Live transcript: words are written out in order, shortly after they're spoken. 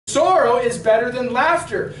sorrow is better than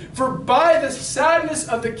laughter. For by the sadness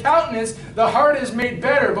of the countenance, the heart is made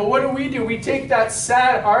better. But what do? We take that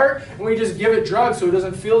sad heart and we just give it drugs so it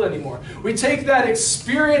doesn't feel it anymore. We take that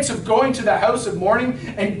experience of going to the house of mourning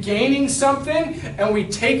and gaining something, and we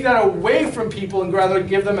take that away from people and rather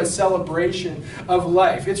give them a celebration of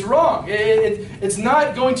life. It's wrong. It's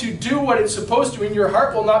not going to do what it's supposed to, and your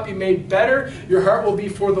heart will not be made better. Your heart will be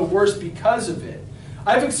for the worse because of it.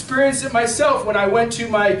 I've experienced it myself when I went to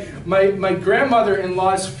my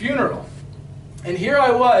grandmother-in-law's funeral. And here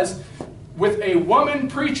I was with a woman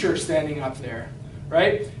preacher standing up there,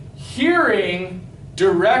 right? Hearing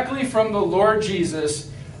directly from the Lord Jesus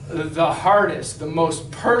the hardest, the most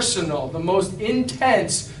personal, the most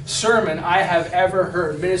intense sermon I have ever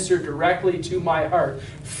heard ministered directly to my heart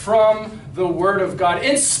from the Word of God,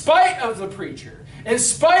 in spite of the preacher. In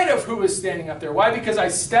spite of who was standing up there. Why? Because I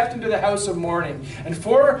stepped into the house of mourning. And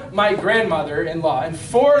for my grandmother-in-law, and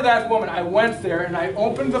for that woman, I went there and I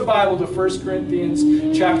opened the Bible to 1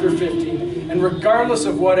 Corinthians chapter 15. And regardless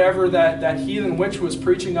of whatever that heathen witch was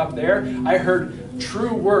preaching up there, I heard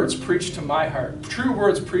true words preached to my heart. True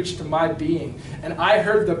words preached to my being. And I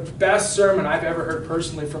heard the best sermon I've ever heard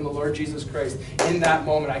personally from the Lord Jesus Christ in that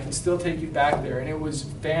moment. I can still take you back there. And it was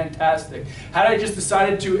fantastic. Had I just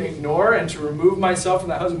decided to ignore and to remove myself from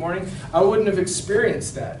that house of mourning, I wouldn't have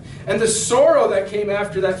experienced that. And the sorrow that came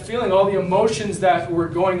after that feeling, all the emotions that were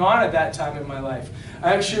going on at that time in my life.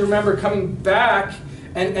 I actually remember coming back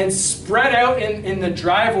and spread out in the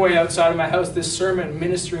driveway outside of my house, this sermon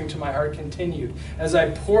ministering to my heart continued as I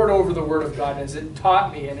poured over the Word of God, as it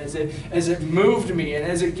taught me, and as it moved me, and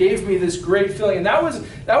as it gave me this great feeling. And that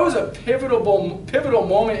was a pivotal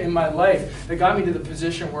moment in my life that got me to the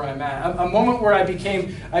position where I'm at. A moment where I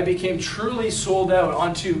became truly sold out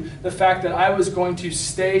onto the fact that I was going to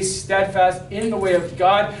stay steadfast in the way of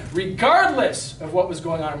God, regardless of what was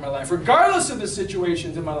going on in my life, regardless of the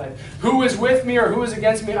situations in my life. Who was with me or who was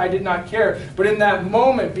against me, I did not care. But in that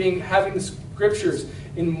moment, having the scriptures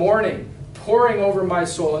in mourning, pouring over my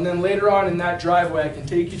soul, and then later on in that driveway, I can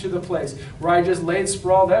take you to the place where I just laid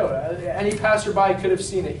sprawled out. Any passerby could have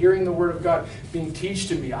seen it, hearing the Word of God being taught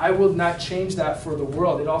to me. I will not change that for the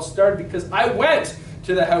world. It all started because I went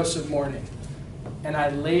to the house of mourning, and I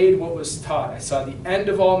laid what was taught. I saw the end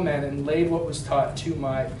of all men and laid what was taught to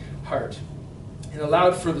my heart, and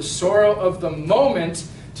allowed for the sorrow of the moment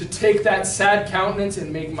to take that sad countenance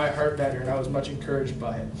and make my heart better. And I was much encouraged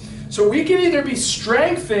by it. So we can either be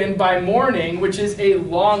strengthened by mourning, which is a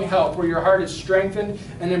long help, where your heart is strengthened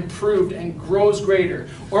and improved and grows greater.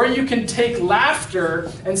 Or you can take laughter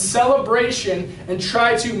and celebration and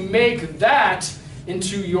try to make that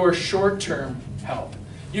into your short-term help.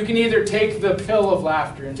 You can either take the pill of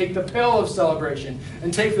laughter and take the pill of celebration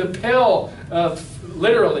and take the pill of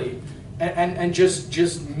literally and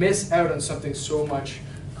just miss out on something so much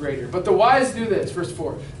greater. But the wise do this, verse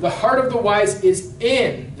 4. The heart of the wise is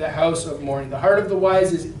in the house of mourning. The heart of the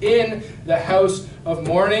wise is in the house of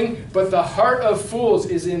mourning, but the heart of fools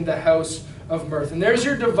is in the house of mirth. And there's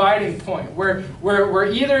your dividing point, where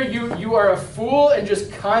either you are a fool and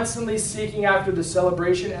just constantly seeking after the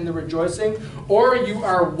celebration and the rejoicing, or you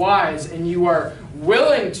are wise and you are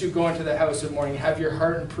willing to go into the house of mourning, have your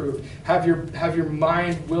heart improved, have your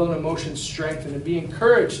mind, will, and emotions strengthened, and be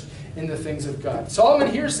encouraged in the things of God. Solomon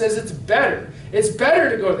here says it's better. It's better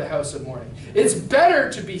to go to the house of mourning. It's better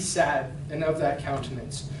to be sad and of that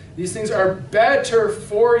countenance. These things are better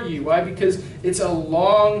for you. Why? Because it's a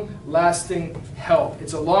long-lasting help.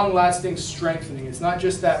 It's a long-lasting strengthening. It's not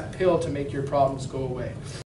just that pill to make your problems go away.